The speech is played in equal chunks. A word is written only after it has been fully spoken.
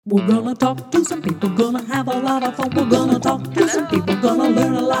We're gonna talk to some people, gonna have a lot of fun. We're gonna talk to some people, gonna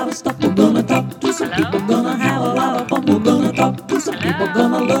learn a lot of stuff. We're gonna talk to some people, gonna have a lot of fun. We're gonna talk to some people,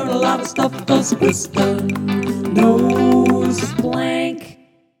 gonna learn a lot of stuff. Cause Kristen knows blank.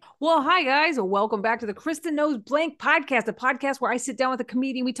 Well, hi, guys. Welcome back to the Kristen Knows Blank podcast, a podcast where I sit down with a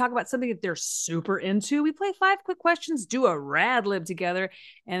comedian. We talk about something that they're super into. We play 5 quick questions, do a rad lib together,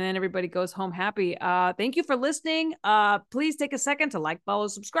 and then everybody goes home happy. Thank you for listening. Please take a second to like, follow,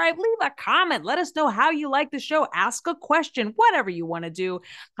 subscribe, leave a comment. Let us know how you like the show. Ask a question, whatever you want to do.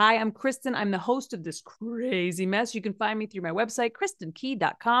 Hi, I'm Kristen. I'm the host of this crazy mess. You can find me through my website,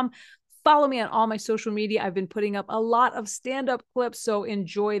 kristenkey.com. Follow me on all my social media. I've been putting up a lot of stand-up clips, so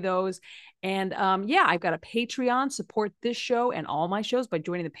enjoy those. And I've got a Patreon. Support this show and all my shows by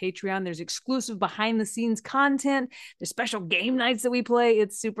joining the Patreon. There's exclusive behind-the-scenes content. There's special game nights that we play.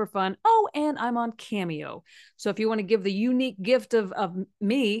 It's super fun. Oh, and I'm on Cameo. So if you want to give the unique gift of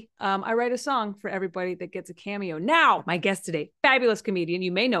me, I write a song for everybody that gets a cameo. Now, my guest today, fabulous comedian.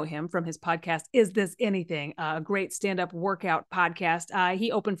 You may know him from his podcast, Is This Anything? A great stand-up workout podcast.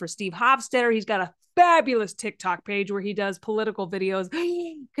 He opened for Steve Hofstetter. He's got a fabulous TikTok page where he does political videos.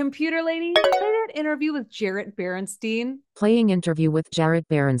 Computer lady, play that interview with Jarret Berenstein. Playing interview with Jarret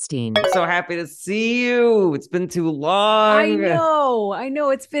Berenstein. So happy to see you. It's been too long. I know.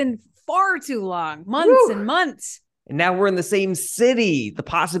 It's been far too long. Months and months. And now we're in the same city. The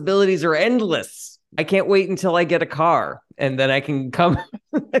possibilities are endless. I can't wait until I get a car and then I can come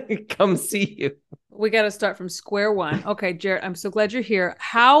see you. We got to start from square one. Okay, Jarret, I'm so glad you're here.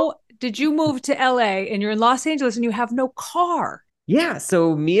 How did you move to LA and you're in Los Angeles and you have no car? Yeah,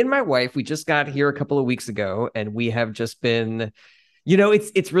 so me and my wife, we just got here a couple of weeks ago and we have just been,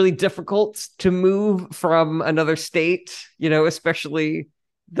 it's really difficult to move from another state, especially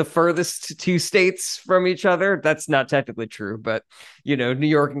the furthest 2 states from each other. That's not technically true, but New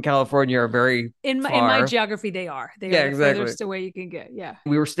York and California are very in my geography. They are the furthest away you can get. Yeah.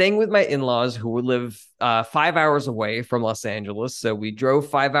 We were staying with my in-laws who live 5 hours away from Los Angeles. So we drove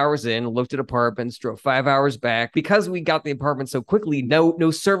 5 hours in, looked at apartments, drove 5 hours back. Because we got the apartment so quickly,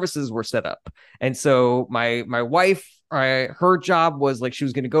 no services were set up. And so my wife, her job was she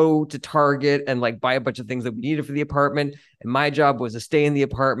was going to go to Target and buy a bunch of things that we needed for the apartment. And my job was to stay in the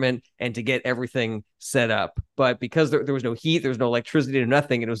apartment and to get everything set up. But because there was no heat, there was no electricity, no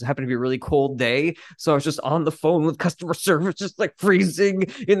nothing. And it happened to be a really cold day. So I was just on the phone with customer service, just freezing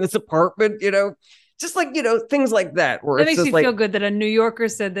in this apartment, just things like that. Where it makes me feel good that a New Yorker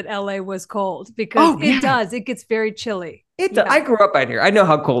said that LA was cold because it does. It gets very chilly. I grew up out here. I know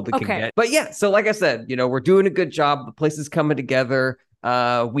how cold it can get. But yeah, so like I said, we're doing a good job. The place is coming together.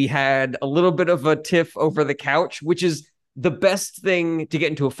 We had a little bit of a tiff over the couch, which is the best thing to get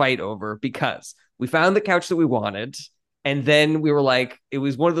into a fight over because we found the couch that we wanted. And then we were it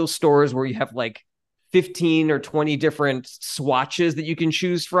was one of those stores where you have 15 or 20 different swatches that you can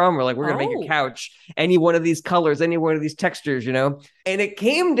choose from. We're we're going to make your couch any one of these colors, any one of these textures, And it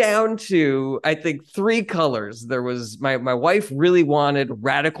came down to, I think, 3 colors. There was my wife really wanted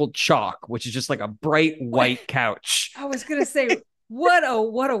radical chalk, which is just a bright white couch. I was going to say, what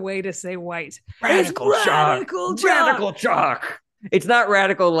a way to say white. Radical chalk. It's not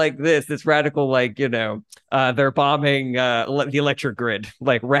radical like this. It's radical they're bombing the electric grid,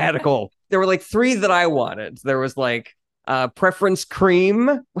 radical. There were 3 that I wanted. There was preference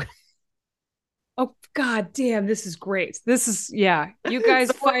cream. Oh, God damn. This is great. This is, you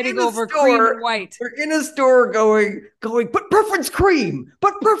guys fighting over cream and white. We're in a store going, but preference cream,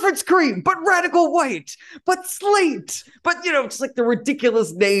 but radical white, but slate. But, just the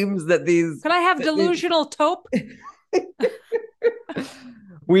ridiculous names that these. Can I have delusional taupe?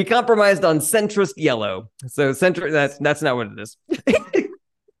 We compromised on centrist yellow. So that's not what it is.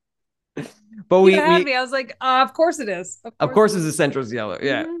 But I was of course it is. Of course it's a centrist yellow.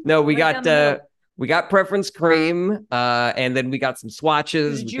 Yeah. Mm-hmm. No, we got preference cream, and then we got some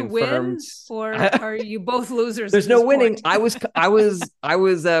swatches. Did you win, or are you both losers? There's no winning. I was what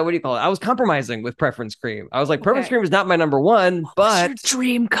do you call it? I was compromising with preference cream. I was preference cream is not my number one, but what's your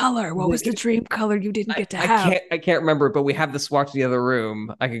dream color? What was the dream color you didn't get to have? I can't remember, but we have the swatch in the other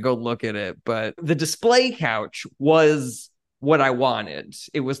room. I could go look at it, but the display couch was what I wanted.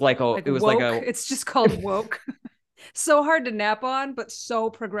 It was it's just called woke. So hard to nap on, but so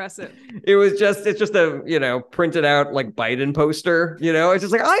progressive. It's just a printed out Biden poster, it's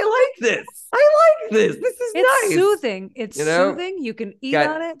just I like this. This is nice. It's soothing. It's soothing. You can eat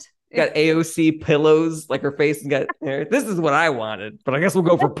on it. got AOC pillows, like her face got hair. This is what I wanted, but I guess we'll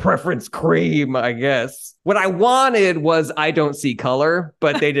go for preference cream, I guess. What I wanted was I don't see color,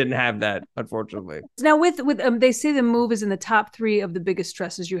 but they didn't have that, unfortunately. Now with they say the move is in the top 3 of the biggest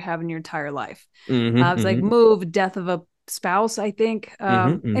stresses you have in your entire life. It's like move, death of a spouse, I think.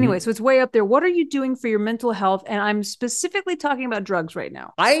 Anyway, so it's way up there. What are you doing for your mental health? And I'm specifically talking about drugs right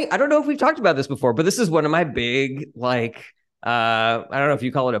now. I don't know if we've talked about this before, but this is one of my big, like, I don't know if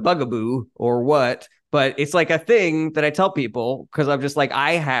you call it a bugaboo or what, but it's like a thing that I tell people because I'm just like,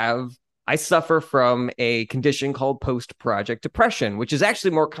 I suffer from a condition called post-project depression, which is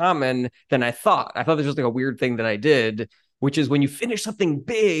actually more common than I thought. I thought this was like a weird thing that I did, which is when you finish something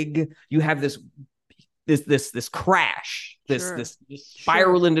big, you have this crash, this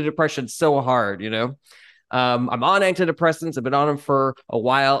spiral into depression so hard, you know. I'm on antidepressants. I've been on them for a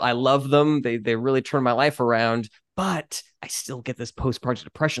while. I love them. They really turn my life around, but I still get this post-project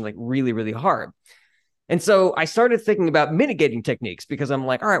depression like really, really hard. And so I started thinking about mitigating techniques because I'm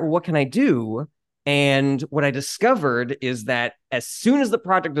like, all right, well, what can I do? And what I discovered is that as soon as the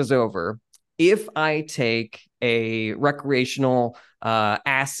project is over, if I take a recreational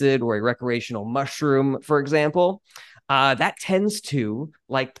acid or a recreational mushroom, for example, that tends to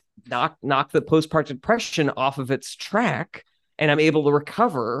like knock the post-project depression off of its track. And I'm able to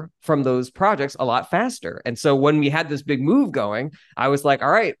recover from those projects a lot faster. And so when we had this big move going, I was like,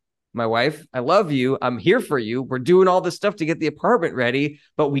 all right, my wife, I love you. I'm here for you. We're doing all this stuff to get the apartment ready,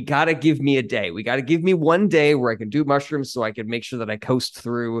 but we got to give me a day. We got to give me one day where I can do mushrooms so I can make sure that I coast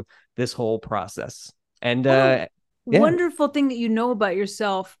through this whole process. And wonderful thing that you know about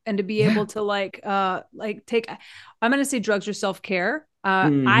yourself and to be able to like take, I'm going to say drugs are self-care.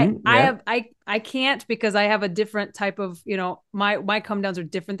 I can't because I have a different type of, you know, my come downs are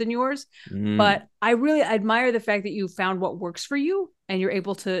different than yours, but I really admire the fact that you found what works for you and you're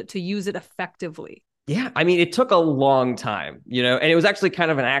able to use it effectively. Yeah, I mean, it took a long time, you know, and it was actually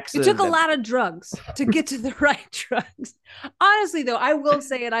kind of an accident. It took a lot of drugs to get to the right drugs. Honestly, though, I will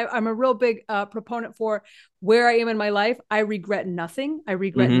say it. I'm a real big proponent for where I am in my life. I regret nothing. I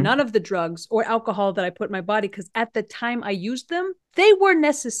regret none of the drugs or alcohol that I put in my body because at the time I used them, they were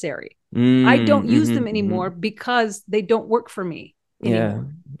necessary. I don't use them anymore because they don't work for me anymore.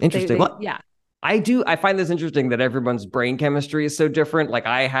 Yeah, interesting. I find this interesting that everyone's brain chemistry is so different. Like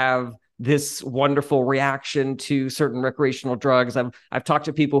I have this wonderful reaction to certain recreational drugs. I've talked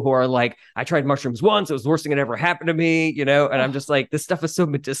to people who are like, I tried mushrooms once. It was the worst thing that ever happened to me, you know? And I'm just like, this stuff is so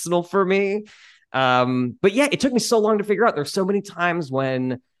medicinal for me. But yeah, it took me so long to figure out. There's so many times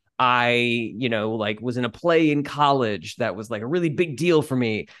when I, you know, like was in a play in college that was like a really big deal for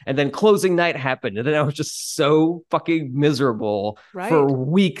me. And then closing night happened. And then I was just so fucking miserable for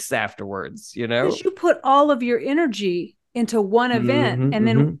weeks afterwards, you know? Because you put all of your energy into one event. And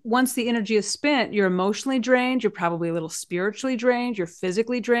then once the energy is spent, you're emotionally drained. You're probably a little spiritually drained. You're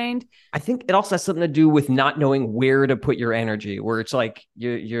physically drained. I think it also has something to do with not knowing where to put your energy, where it's like,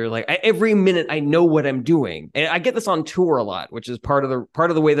 you're like, every minute I know what I'm doing. And I get this on tour a lot, which is part of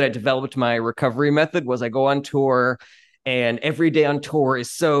the way that I developed my recovery method was I go on tour and every day on tour is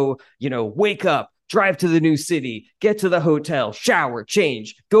so, you know, wake up, drive to the new city, get to the hotel, shower,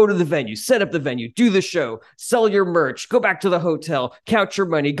 change, go to the venue, set up the venue, do the show, sell your merch, go back to the hotel, count your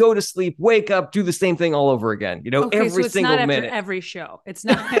money, go to sleep, wake up, do the same thing all over again. You know, every single minute. Every show. It's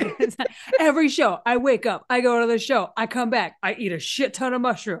not every show. I wake up, I go to the show, I come back, I eat a shit ton of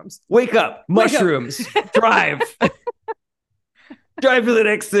mushrooms. Wake up, mushrooms, drive. Drive to the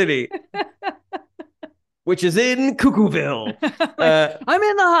next city. Which is in Cuckooville. I'm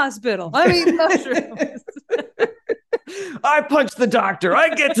in the hospital. I'm eating mushrooms. I punch the doctor. I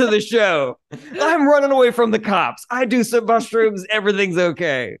get to the show. I'm running away from the cops. I do some mushrooms. Everything's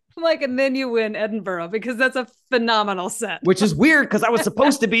okay. Like, and then you win Edinburgh because that's a phenomenal set. Which is weird because I was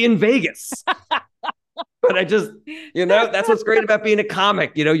supposed to be in Vegas. But I just, you know, that's what's great about being a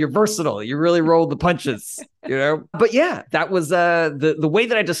comic. You know, you're versatile. You really roll the punches, you know. But yeah, that was the way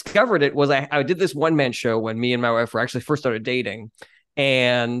that I discovered it was I did this one-man show when me and my wife were actually first started dating.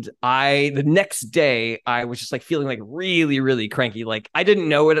 And the next day I was just like feeling like really, really cranky. Like I didn't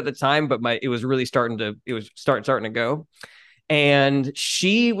know it at the time, but it was really starting to go. And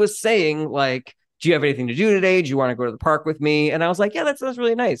she was saying like, do you have anything to do today? Do you want to go to the park with me? And I was like, yeah, that's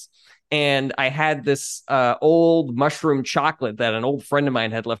really nice. And I had this old mushroom chocolate that an old friend of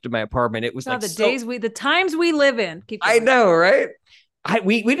mine had left in my apartment. It was the times we live in. I know, right?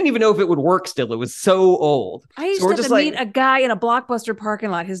 We didn't even know if it would work still. It was so old. I used to meet a guy in a Blockbuster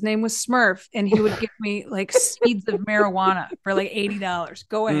parking lot. His name was Smurf, and he would give me like seeds of marijuana for like $80.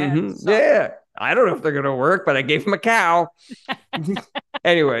 Go ahead. Yeah. I don't know if they're going to work, but I gave him a cow.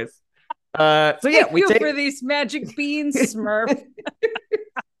 Anyways. So yeah, Thank you for these magic beans, Smurf.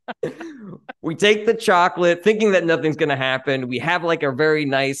 We take the chocolate thinking that nothing's going to happen. We have like a very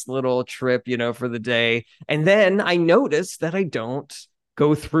nice little trip, for the day. And then I notice that I don't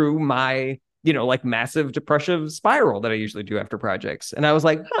go through my, like massive depressive spiral that I usually do after projects. And I was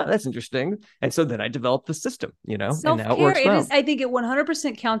like, that's interesting. And so then I developed the system, and now it works well. I think it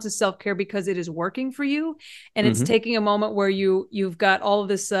 100% counts as self-care because it is working for you. And it's taking a moment where you've got all of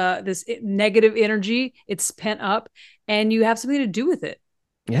this, this negative energy, it's pent up, and you have something to do with it.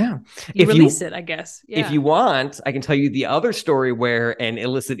 Yeah. You release it, I guess. Yeah. If you want, I can tell you the other story where an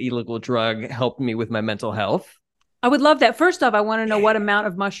illicit illegal drug helped me with my mental health. I would love that. First off, I want to know what amount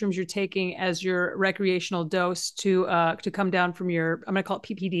of mushrooms you're taking as your recreational dose to come down from your, I'm going to call it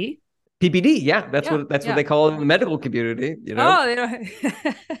PPD. PPD, yeah, what they call it in the medical community. Oh,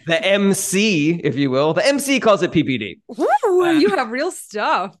 the MC, if you will, the MC calls it PPD. Woo, you have real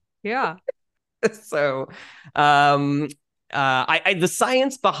stuff. Yeah. So, the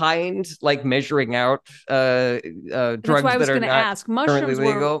science behind like measuring out drugs I was going to ask. Mushrooms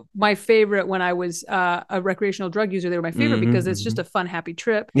were my favorite when I was a recreational drug user. They were my favorite because it's just a fun, happy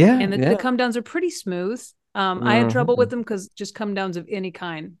trip. Yeah, and the come downs are pretty smooth. I had trouble with them because just come downs of any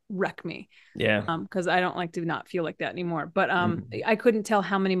kind wreck me. Yeah. Because I don't like to not feel like that anymore. But I couldn't tell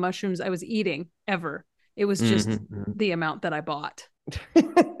how many mushrooms I was eating ever. It was just the amount that I bought.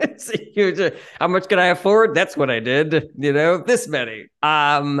 How much can I afford? That's what I did, this many.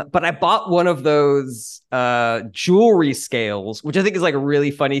 But I bought one of those jewelry scales, which I think is like a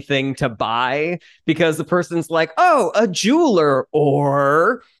really funny thing to buy because the person's like, oh, a jeweler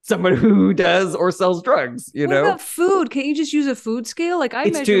or someone who does or sells drugs, What about food? Can't you just use a food scale? Like I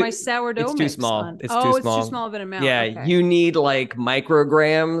measure my sourdough It's too small. It's too small of an amount. Yeah, okay. You need like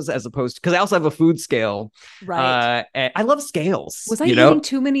micrograms as opposed to, because I also have a food scale. Right. And I love scales. Was I eating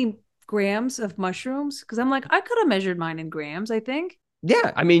too many grams of mushrooms? Because I'm like, I could have measured mine in grams, I think.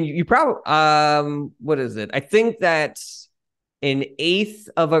 Yeah. I mean, you probably, what is it? I think that an eighth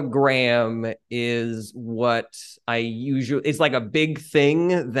of a gram is what I usually, it's like a big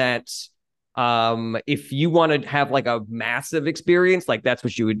thing that if you want to have like a massive experience, like that's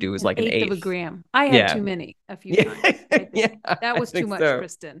what you would do is like an eighth of a gram. I had too many a few times. That was too much,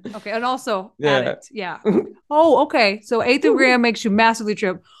 Kristen. Okay. And also addict. Yeah. Oh, okay. So eighth of a gram makes you massively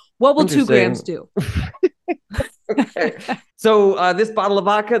trip. What will 2 grams do? Okay. So this bottle of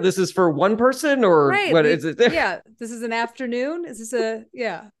vodka, this is for one person or what is it? Yeah. This is an afternoon. Is this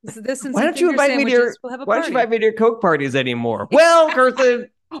this and why don't you invite me to your Coke parties anymore? Well, Kirsten,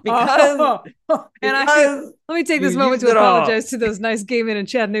 because let me take this moment to apologize to those nice gay men in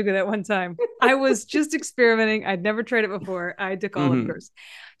Chattanooga that one time. I was just experimenting. I'd never tried it before. I took all of yours.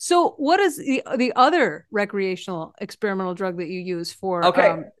 So what is the other recreational experimental drug that you use for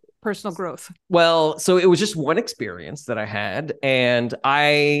personal growth? Well, so it was just one experience that I had. And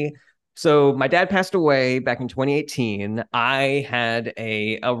so my dad passed away back in 2018. I had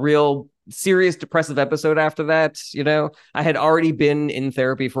a real serious depressive episode after that. I had already been in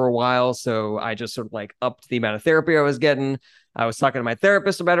therapy for a while. So I just sort of like upped the amount of therapy I was getting. I was talking to my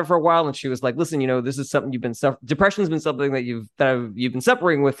therapist about it for a while, and she was like, listen, this is something depression's been something that you've been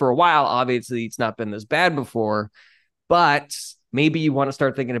separating with for a while. Obviously it's not been this bad before, but maybe you want to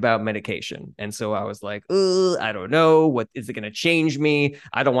start thinking about medication. And so I was like, I don't know. What is it going to change me?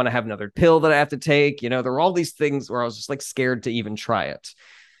 I don't want to have another pill that I have to take. There were all these things where I was just like scared to even try it.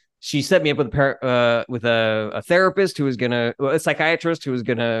 She set me up with a therapist a psychiatrist who was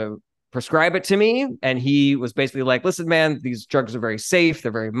going to prescribe it to me. And he was basically like, listen, man, these drugs are very safe.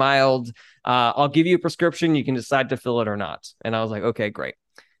 They're very mild. I'll give you a prescription. You can decide to fill it or not. And I was like, okay, great.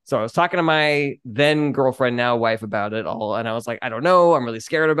 So I was talking to my then girlfriend, now wife, about it all. And I was like, I don't know. I'm really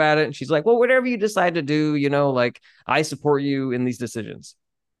scared about it. And she's like, well, whatever you decide to do, like I support you in these decisions.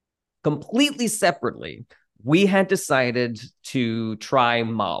 Completely separately, we had decided to try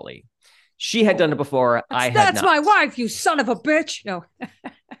Molly. She had done it before. That's my wife, you son of a bitch. No. Do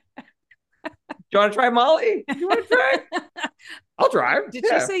you want to try Molly? You want to try? I'll try. Did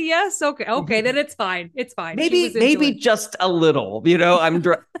she say yes? Okay, then it's fine. It's fine. Maybe just a little. I'm.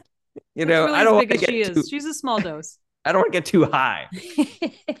 Really I don't want to get she's a small dose. I don't want to get too high.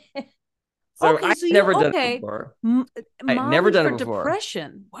 So I've never done it before. I've never done it before.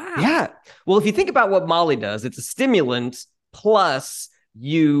 Depression. Wow. Yeah. Well, if you think about what Molly does, it's a stimulant plus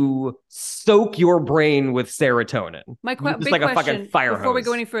you soak your brain with serotonin. My big like question, a fucking fire before hose. We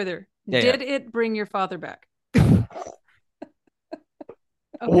go any further, did it bring your father back?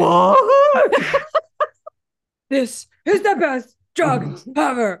 What? This is the best drug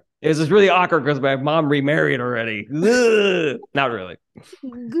ever. It was just really awkward because my mom remarried already. Ugh. Not really.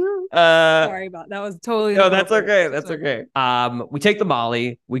 Sorry about that. Was totally no. That's okay. That's okay. We take the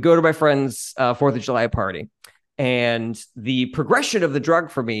Molly. We go to my friend's 4th of July party. And the progression of the drug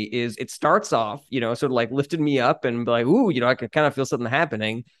for me is it starts off, sort of like lifted me up and be like, ooh, I can kind of feel something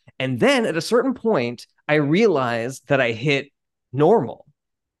happening. And then at a certain point, I realized that I hit normal.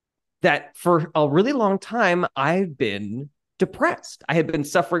 That for a really long time, I've been depressed. I had been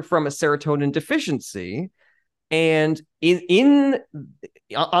suffering from a serotonin deficiency. And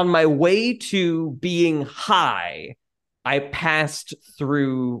on my way to being high, I passed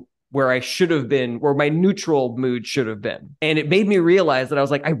through where I should have been, where my neutral mood should have been. And it made me realize that I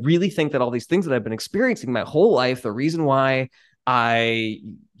was like, I really think that all these things that I've been experiencing my whole life, the reason why I,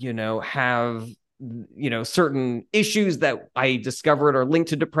 have, certain issues that I discovered are linked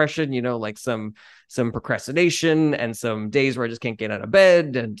to depression, like some procrastination and some days where I just can't get out of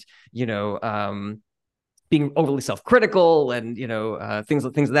bed and, being overly self-critical and, things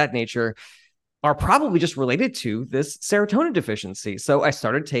of that nature are probably just related to this serotonin deficiency. So I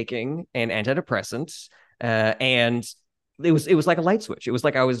started taking an antidepressant, and it was like a light switch. It was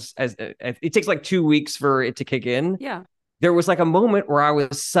like it takes like 2 weeks for it to kick in. Yeah. There was like a moment where I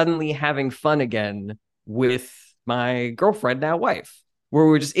was suddenly having fun again with my girlfriend, now wife, where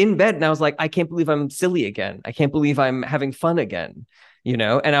we were just in bed and I was like, I can't believe I'm silly again. I can't believe I'm having fun again.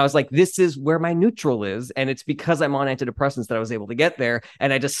 And I was like, this is where my neutral is. And it's because I'm on antidepressants that I was able to get there.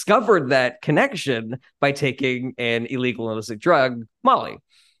 And I discovered that connection by taking an illegal illicit drug, Molly.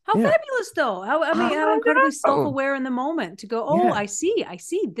 How fabulous, though. How incredibly self-aware in the moment to go, I see.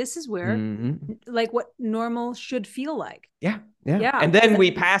 This is where, like, what normal should feel like. Yeah. And then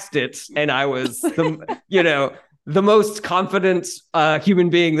we passed it. And I was, the most confident human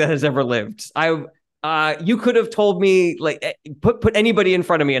being that has ever lived. You could have told me, like, put anybody in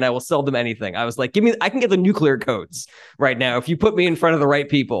front of me and I will sell them anything. I was like, I can get the nuclear codes right now if you put me in front of the right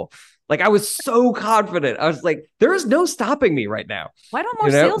people. Like, I was so confident. I was like, there is no stopping me right now. Why don't more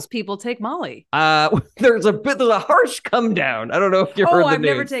salespeople take Molly? There's a harsh come down. I don't know if you heard the I've news.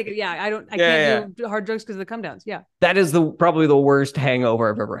 never taken it. Yeah, I can't do hard drugs because of the come downs. Yeah. That is probably the worst hangover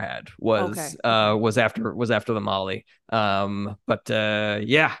I've ever had was after the Molly.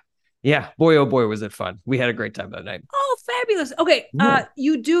 Yeah, boy, oh boy, was it fun. We had a great time that night. Oh, fabulous. Okay.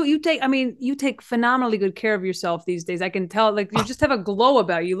 You take phenomenally good care of yourself these days. I can tell, like, you just have a glow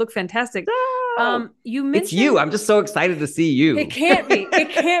about you. You look fantastic. You mentioned it's you. I'm just so excited to see you. It can't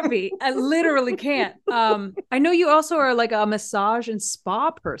be. I literally can't. I know you also are like a massage and spa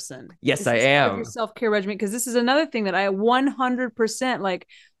person. Yes, I am. Your self-care regimen, because this is another thing that I 100%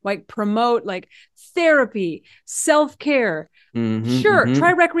 like promote, like therapy, self-care.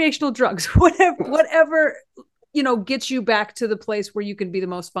 Try recreational drugs, whatever gets you back to the place where you can be the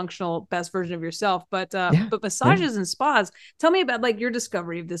most functional, best version of yourself. But massages and spas, tell me about like your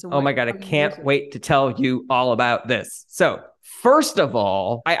discovery of this. Oh my God, I can't wait to tell you all about this. So first of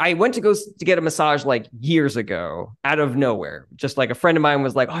all, I went to get a massage like years ago out of nowhere. Just like a friend of mine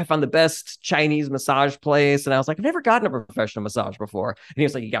was like, oh, I found the best Chinese massage place. And I was like, I've never gotten a professional massage before. And he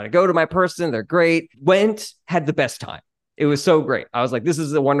was like, you got to go to my person. They're great. Went, had the best time. It was so great. I was like, this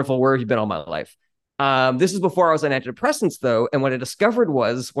is a wonderful word. You've been all my life. This is before I was on antidepressants, though. And what I discovered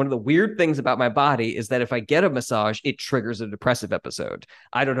was one of the weird things about my body is that if I get a massage, it triggers a depressive episode.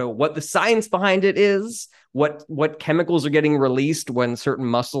 I don't know what the science behind it is, what chemicals are getting released when certain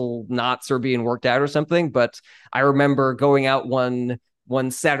muscle knots are being worked out or something. But I remember going out one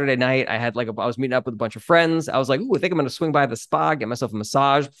Saturday night. I was meeting up with a bunch of friends. I was like, ooh, I think I'm going to swing by the spa, get myself a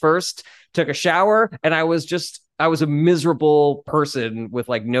massage first, took a shower. And I was a miserable person with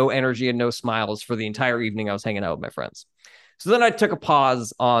like no energy and no smiles for the entire evening. I was hanging out with my friends. So then I took a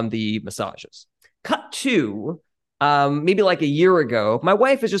pause on the massages. Cut to maybe like a year ago, my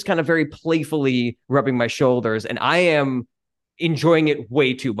wife is just kind of very playfully rubbing my shoulders and I am enjoying it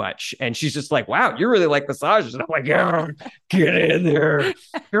way too much. And she's just like, wow, you really like massages. And I'm like, yeah, get in there.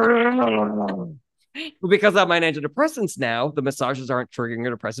 Because I'm on antidepressants now, the massages aren't triggering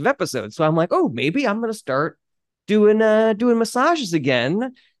a depressive episode. So I'm like, oh, maybe I'm going to start doing massages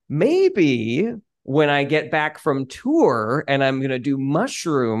again. Maybe when I get back from tour and I'm going to do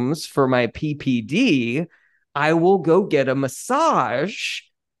mushrooms for my PPD, I will go get a massage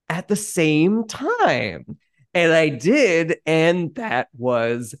at the same time. And I did, and that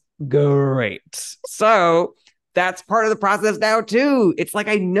was great. So that's part of the process now too. It's like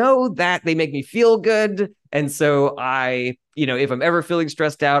I know that they make me feel good. And so I if I'm ever feeling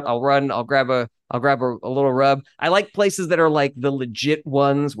stressed out, I'll run, I'll grab a little rub. I like places that are like the legit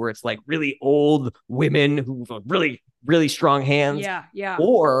ones where it's like really old women who have really, really strong hands. Yeah, yeah.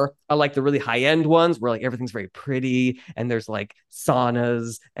 Or I like the really high end ones where like everything's very pretty and there's like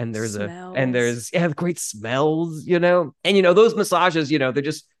saunas and there's great smells, And those massages,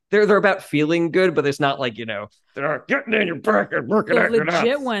 they're about feeling good, but it's not like, they're getting in your back and working the at your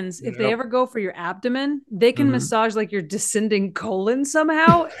legit ones, if they ever go for your abdomen, they can massage like your descending colon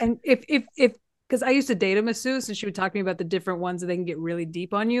somehow. And if because I used to date a masseuse and she would talk to me about the different ones that they can get really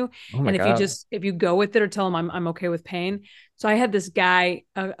deep on you. And if you go with it or tell them I'm okay with pain. So I had this guy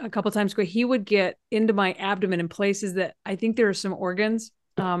a couple times where he would get into my abdomen in places that I think there are some organs.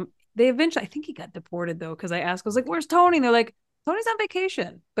 They eventually, I think he got deported though. Cause I asked, I was like, where's Tony? And they're like, Tony's on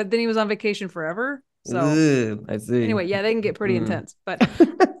vacation, but then he was on vacation forever. So I see. Anyway, yeah, they can get pretty intense. But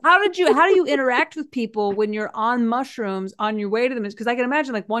how do you interact with people when you're on mushrooms on your way to them? Because I can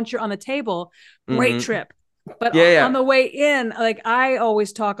imagine like once you're on the table, great trip. But on the way in, like I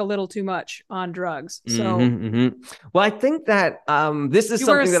always talk a little too much on drugs. So well, I think that this is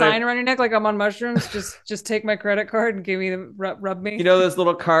something that wear a sign around your neck like I'm on mushrooms. just take my credit card and give me the rub me. Those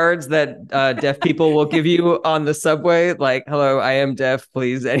little cards that deaf people will give you on the subway, like, hello, I am deaf,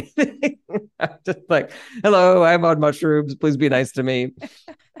 please anything. Just like, hello, I'm on mushrooms, please be nice to me.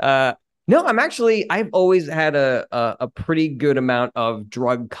 No, I've always had a pretty good amount of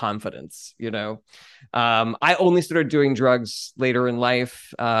drug confidence, I only started doing drugs later in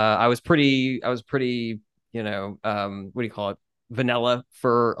life. I was pretty, what do you call it? Vanilla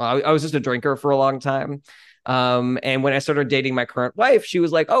I was just a drinker for a long time. And when I started dating my current wife, she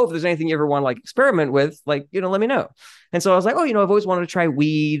was like, oh, if there's anything you ever want to like experiment with, like, let me know. And so I was like, oh, I've always wanted to try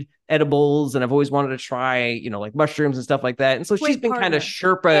weed, edibles, and I've always wanted to try, like mushrooms and stuff like that. And so she's been kind of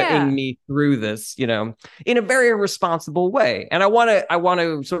Sherpa-ing me through this, in a very responsible way. And I want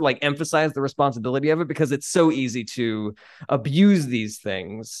to sort of like emphasize the responsibility of it because it's so easy to abuse these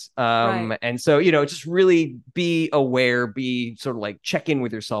things. And so, just really be aware, be sort of like check in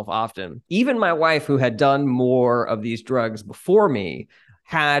with yourself often. Even my wife, who had done more of these drugs before me,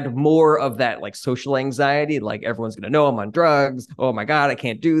 had more of that like social anxiety, like everyone's going to know I'm on drugs. Oh my God, I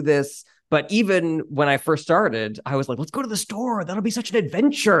can't do this. But even when I first started, I was like, let's go to the store. That'll be such an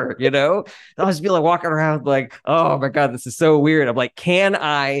adventure, I'll just be like walking around like, oh my God, this is so weird. I'm like, can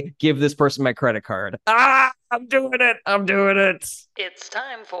I give this person my credit card? I'm doing it. It's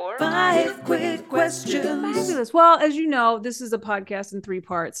time for 5 quick questions. Fabulous. Well, as you know, this is a podcast in 3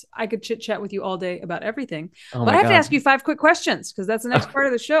 parts. I could chit chat with you all day about everything, but I have to ask you 5 quick questions because that's the next part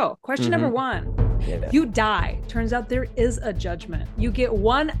of the show. Question number 1. You die. Turns out there is a judgment. You get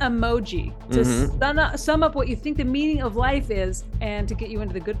 1 emoji to sum up what you think the meaning of life is and to get you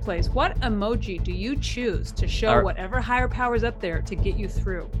into the good place. What emoji do you choose to show whatever higher power's up there to get you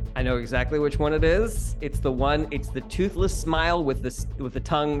through? I know exactly which one it is. It's the toothless smile with the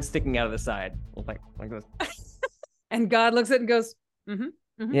tongue sticking out of the side. Like this. And God looks at it and goes,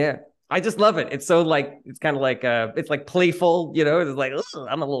 Yeah. I just love it. It's so like, it's kind of like, it's like playful, it's like,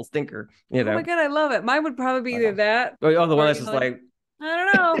 I'm a little stinker, Oh my God, I love it. Mine would probably be either that. Oh, the one that's just like, I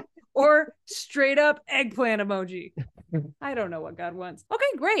don't know. Or straight up eggplant emoji. I don't know what God wants.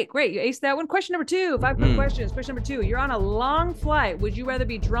 Okay, great. You aced that one. Question number 2, 5 quick questions. Question number 2, you're on a long flight. Would you rather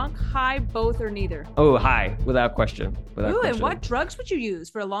be drunk, high, both, or neither? Oh, high, without question. And what drugs would you use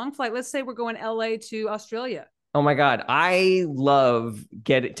for a long flight? Let's say we're going LA to Australia. Oh my God. I love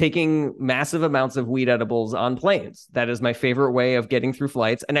taking massive amounts of weed edibles on planes. That is my favorite way of getting through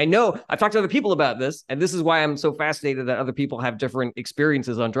flights. And I know I've talked to other people about this, and this is why I'm so fascinated that other people have different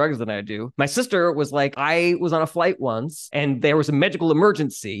experiences on drugs than I do. My sister was like, I was on a flight once and there was a medical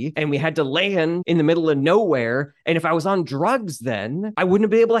emergency and we had to land in the middle of nowhere. And if I was on drugs then, I wouldn't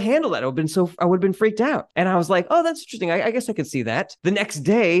have been able to handle that. I would have been freaked out. And I was like, oh, that's interesting. I guess I could see that. The next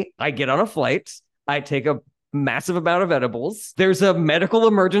day I get on a flight. I take a massive amount of edibles. There's a medical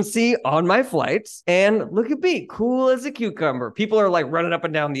emergency on my flight, and look at me, cool as a cucumber. People are like running up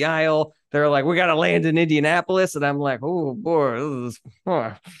and down the aisle. They're like, we got to land in Indianapolis. And I'm like, oh boy,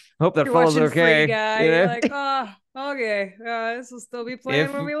 hope that falls okay. You're like, oh, okay. This will still be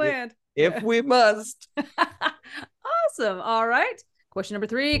playing when we land. If we must. Awesome. All right. Question number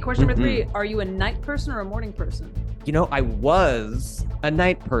 3. Are you a night person or a morning person? I was a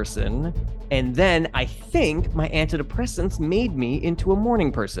night person. And then I think my antidepressants made me into a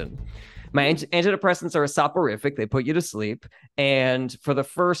morning person. My antidepressants are soporific. They put you to sleep. And for the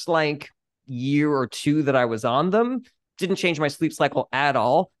first year or 2 that I was on them, didn't change my sleep cycle at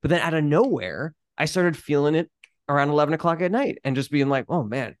all. But then out of nowhere, I started feeling it around 11 o'clock at night and just being like, oh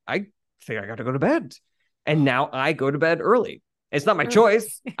man, I think I got to go to bed. And now I go to bed early. It's not my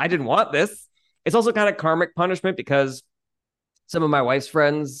choice. I didn't want this. It's also kind of karmic punishment because some of my wife's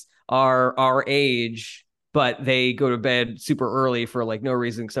friends are our age, but they go to bed super early for like no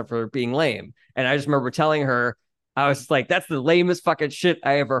reason except for being lame. And I just remember telling her, I was like, that's the lamest fucking shit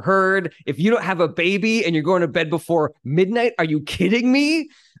I ever heard. If you don't have a baby and you're going to bed before midnight, are you kidding me?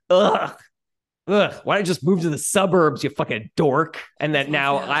 Ugh. Why don't you just move to the suburbs, you fucking dork? And that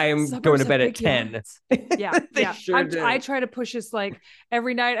now I'm going to bed at 10. Yeah. Yeah. Sure I try to push this like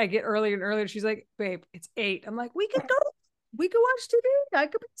every night. I get earlier and earlier. She's like, babe, it's 8. I'm like, we could watch TV. I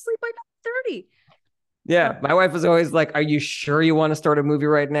could be asleep by 9:30. Yeah, my wife was always like, are you sure you want to start a movie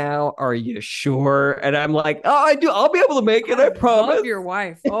right now? Are you sure? And I'm like, oh, I do. I'll be able to make it. I promise. Love your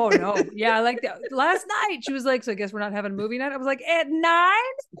wife. Oh, no. Yeah, I like that. Last night, she was like, so I guess we're not having a movie night. I was like, at 9?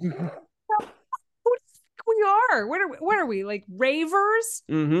 We are. What are we? Like ravers?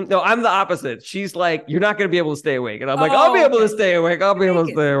 Mm-hmm. No, I'm the opposite. She's like, you're not going to be able to stay awake. And I'm like, I'll be able to stay awake. I'll be able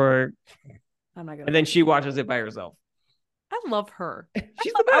to stay awake. I'm not gonna. And then she watches it by herself. I love her.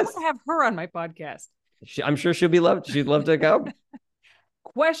 She's the best. I want to have her on my podcast. I'm sure she'll be loved. She'd love to go.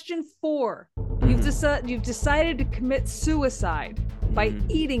 Question 4. You've decided to commit suicide by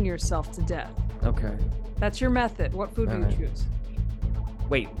eating yourself to death. Okay. That's your method. What food do you choose?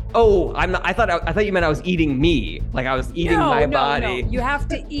 Wait. Oh, I'm not. I thought you meant I was eating me. Like I was eating my body. No. You have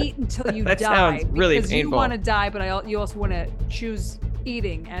to eat until you that die. Sounds really because painful. You want to die, but you also want to choose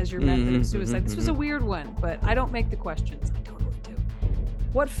eating as your method of suicide. This was a weird one, but I don't make the questions. I totally do.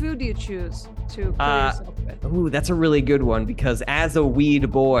 What food do you choose to kill yourself with? Ooh, that's a really good one because as a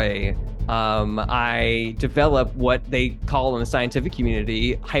weed boy, I developed what they call in the scientific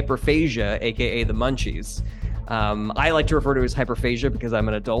community hyperphagia, aka the munchies. I like to refer to it as hyperphagia because I'm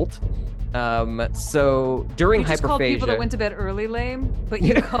an adult. So during you just hyperphagia, call people that went to bed early lame, but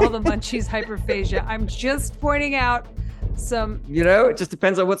you call the munchies hyperphagia. I'm just pointing out some. It just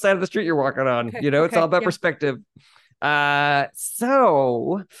depends on what side of the street you're walking on. Okay, It's all about perspective.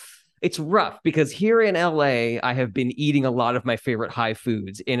 So it's rough because here in LA, I have been eating a lot of my favorite high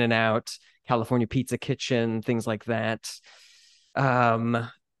foods, In-N-Out, California Pizza Kitchen, things like that.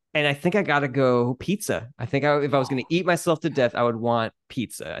 And I think I gotta go pizza. I think if I was going to eat myself to death, I would want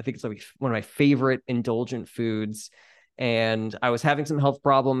pizza. I think it's like one of my favorite indulgent foods. And I was having some health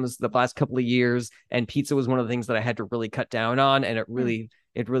problems the last couple of years, and pizza was one of the things that I had to really cut down on, and it really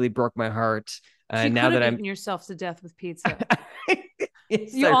broke my heart. Now that I'm eating yourself to death with pizza.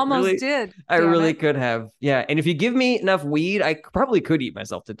 Yes, you almost did. I really could have. Yeah. And if you give me enough weed, I probably could eat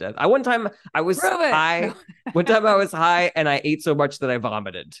myself to death. One time I was high. One time I was high and I ate so much that I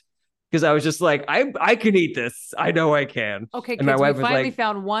vomited because I was just like, I can eat this. I know I can. Okay. And my wife we was finally like,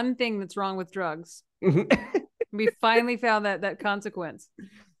 found one thing that's wrong with drugs. We finally found that consequence.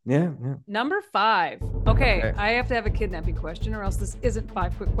 Yeah. Number 5. Okay. I have to have a kidnapping question or else this isn't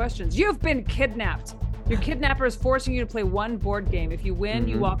 5 quick questions. You've been kidnapped. Your kidnapper is forcing you to play one board game. If you win,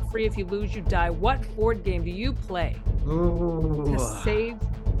 you walk free. If you lose, you die. What board game do you play to save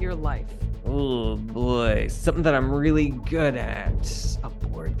your life? Oh boy, something that I'm really good at. A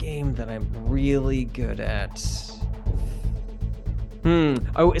board game that I'm really good at.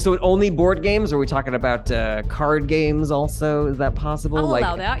 Oh, so only board games? Or are we talking about card games also? Is that possible? I'll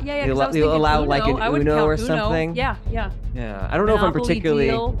allow that. Yeah. You'll allow like an Uno or something? Yeah. I don't know if I'm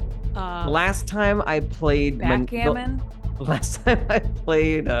particularly... Deal. Last time I played backgammon. Last time I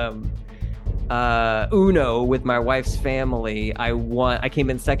played Uno with my wife's family, I won. I came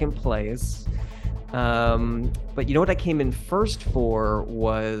in second place. But you know what I came in first for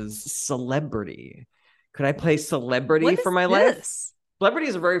was Celebrity. Could I play Celebrity for my life? Celebrity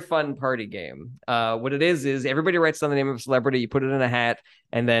is a very fun party game. What it is everybody writes down the name of a celebrity, you put it in a hat,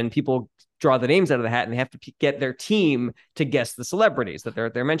 and then people draw the names out of the hat, and they have to get their team to guess the celebrities that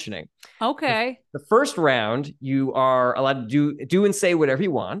they're mentioning. Okay. The first round, you are allowed to do and say whatever you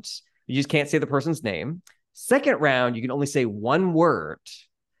want. You just can't say the person's name. Second round, you can only say one word.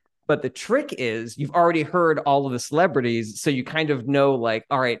 But the trick is you've already heard all of the celebrities, so you kind of know, like,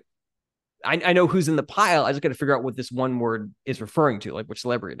 all right, I know who's in the pile. I just got to figure out what this one word is referring to, like which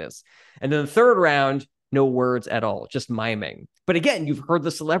celebrity it is. And then the third round, no words at all, just miming. But again, you've heard the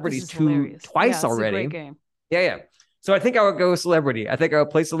celebrities twice already. It's a great game. Yeah. So I think I would go with Celebrity. I think I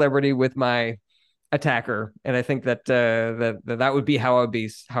would play Celebrity with my attacker, and I think that that would be how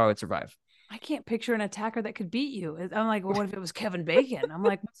I would survive. I can't picture an attacker that could beat you. I'm like, well, what if it was Kevin Bacon? I'm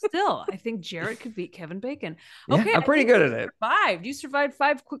like, still, I think Jarret could beat Kevin Bacon. Okay, yeah, I'm pretty good at it. You survived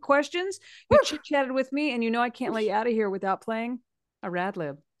 5 quick questions. You chit-chatted with me, and I can't let you out of here without playing a Rad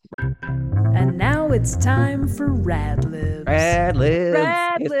Lib. And now it's time for Rad Libs. Rad Libs.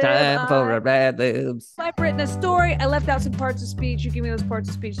 Rad It's Lib. time for Rad Libs. I've written a story. I left out some parts of speech. You give me those parts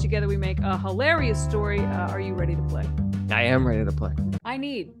of speech. Together we make a hilarious story. Are you ready to play? I am ready to play. I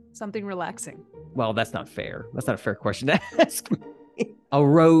need something relaxing. Well, that's not fair. That's not a fair question to ask me. A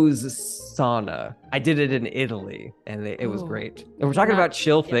rose sauna. I did it in Italy, and it was great. And we're talking about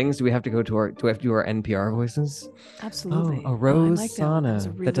chill things. Do we have to go to our? Do we have to do our NPR voices? Absolutely. Oh, a rose I like sauna.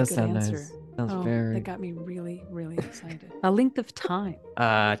 That, really that does good sound answer. nice. Sounds very. That got me really, really excited. A length of time.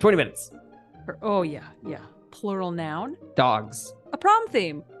 20 minutes. Yeah. Plural noun. Dogs. A prom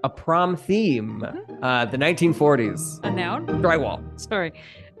theme. A prom theme. The 1940s. A noun. Drywall. Sorry.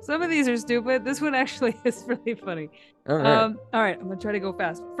 Some of these are stupid. This one actually is really funny. All right. All right. I'm going to try to go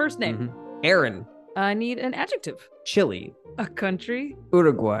fast. First name. Aaron. I need an adjective. Chile. A country.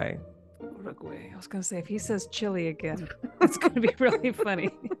 Uruguay. Uruguay. I was going to say, if he says Chile again, it's going to be really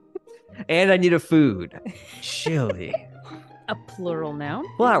funny. And I need a food. Chile. A plural noun.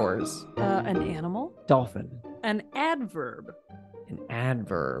 Flowers. An animal. Dolphin. An adverb. An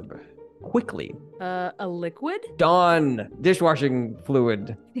adverb. Quickly. A liquid. Dawn. Dishwashing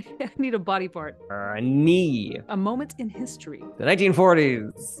fluid. I need a body part. A knee. A moment in history. The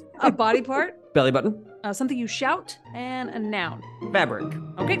 1940s. A body part. Belly button. Something you shout. And a noun. Fabric.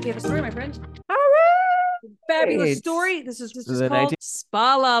 Okay, we have a story, my friend. All right. Fabulous story. This is the called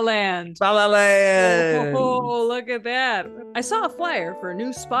Spala Land. Spala Land. Oh, look at that. I saw a flyer for a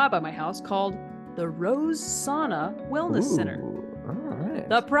new spa by my house called the Rose Sauna Wellness Center. All right.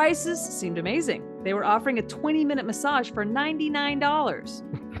 The prices seemed amazing. They were offering a 20-minute massage for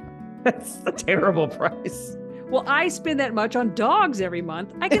 $99. That's a terrible price. Well, I spend that much on dogs every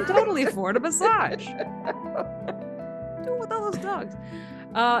month. I can totally afford a massage. Do it with all those dogs.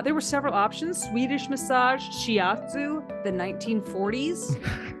 There were several options: Swedish massage, shiatsu, the 1940s.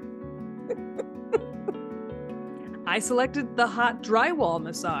 I selected the hot drywall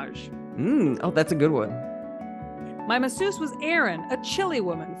massage. Oh, that's a good one. My masseuse was Erin, a Chile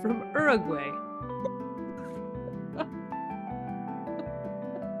woman from Uruguay.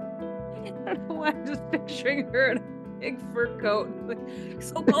 I don't know why I'm just picturing her in a big fur coat.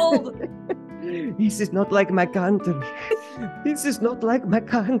 So cold. This is not like my country. This is not like my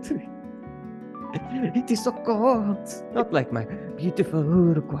country. It is so cold. Not like my beautiful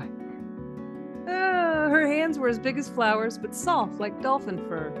Uruguay. Her hands were as big as flowers, but soft like dolphin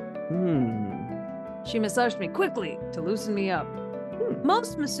fur. She massaged me quickly to loosen me up.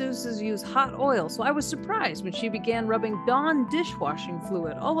 Most masseuses use hot oil, so I was surprised when she began rubbing Dawn dishwashing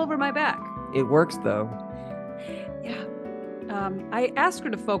fluid all over my back. It works, though. Yeah. I asked her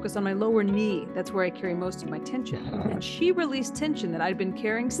to focus on my lower knee. That's where I carry most of my tension. And she released tension that I'd been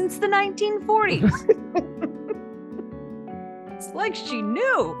carrying since the 1940s. It's like she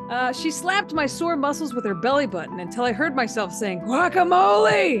knew. She slapped my sore muscles with her belly button until I heard myself saying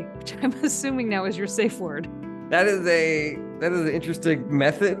guacamole, which I'm assuming now is your safe word. That is an interesting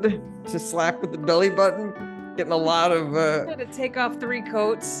method to slap with the belly button. Getting a lot of To take off 3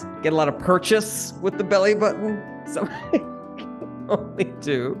 coats. get a lot of purchase with the belly button. So only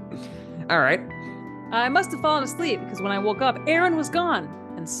 2. All right. I must have fallen asleep because when I woke up, Erin was gone,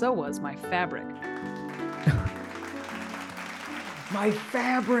 and so was my fabric. My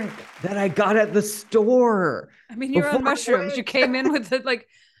fabric that I got at the store. I mean, you're on mushrooms. You came in with it, like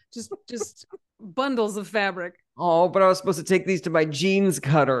just bundles of fabric. Oh, but I was supposed to take these to my jeans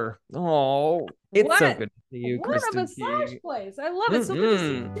cutter. Oh, it's so good to see you, What Kristen. a massage place. I love it. So good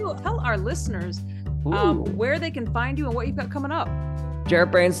to see you. Tell our listeners where they can find you and what you've got coming up.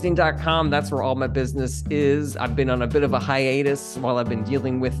 JarretBerenstein.com. That's where all my business is. I've been on a bit of a hiatus while I've been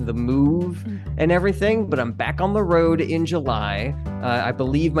dealing with the move and everything, but I'm back on the road in July. I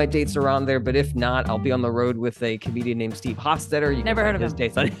believe my dates are on there, but if not, I'll be on the road with a comedian named Steve Hostetter. You Never can heard find of his him.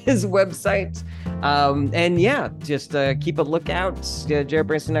 dates on his website. And yeah, just keep a lookout.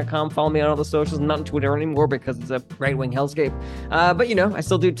 JarretBerenstein.com. Follow me on all the socials. I'm not on Twitter anymore because it's a right-wing hellscape. But I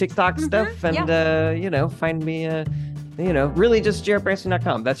still do TikTok stuff, and find me. Really just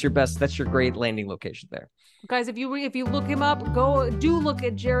JarretBerenstein.com. That's your great landing location there. Guys, if you look him up, do look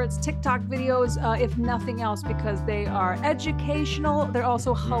at Jarret's TikTok videos, if nothing else, because they are educational. They're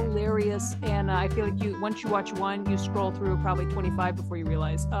also hilarious, and I feel like once you watch one, you scroll through probably 25 before you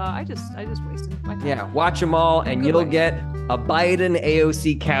realize I just wasted my time. Yeah, watch them all, and Good you'll way. get a Biden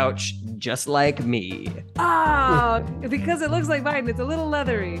AOC couch just like me. Because it looks like Biden, it's a little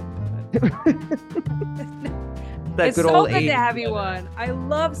leathery. It's Good so old good to 80s have you leather. on. I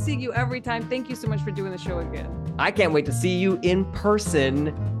love seeing you every time. Thank you so much for doing the show again. I can't wait to see you in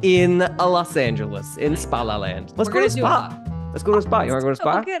person in Los Angeles, in Spala Land. Let's We're go to gonna do Spa. Let's go to a spa. You want to go to a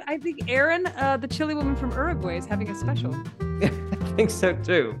spa? Good. I think Erin, the chili woman from Uruguay, is having a special. I think so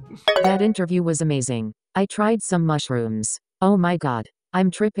too. That interview was amazing. I tried some mushrooms. Oh my god.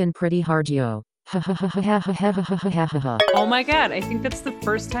 I'm tripping pretty hard, yo. Oh my god, I think that's the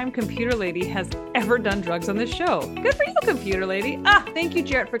first time Computer Lady has ever done drugs on this show. Good for you, Computer Lady. Thank you,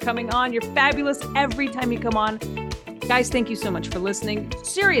 Jarret, for coming on. You're fabulous every time you come on. Guys, thank you so much for listening.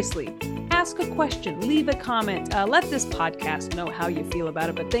 Seriously, ask a question, leave a comment, let this podcast know how you feel about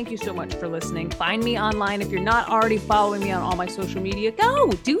it. But thank you so much for listening. Find me online. If you're not already following me on all my social media,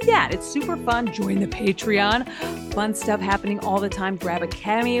 go do that. It's super fun. Join the Patreon. Fun stuff happening all the time. Grab a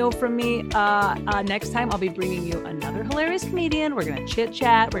cameo from me. Next time, I'll be bringing you another hilarious comedian. We're going to chit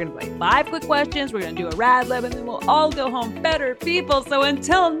chat. We're going to play 5 quick questions. We're going to do a rad lib, and then we'll all go home better people. So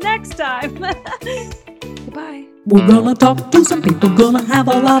until next time, goodbye. We're gonna talk to some people, gonna have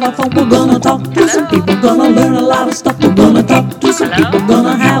a lot of fun. We're gonna talk to some people, gonna learn a lot of stuff. We're gonna talk to some people,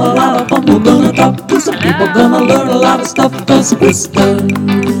 gonna have a lot of fun. We're gonna talk to some people, gonna learn a lot of stuff. 'Cause Kristen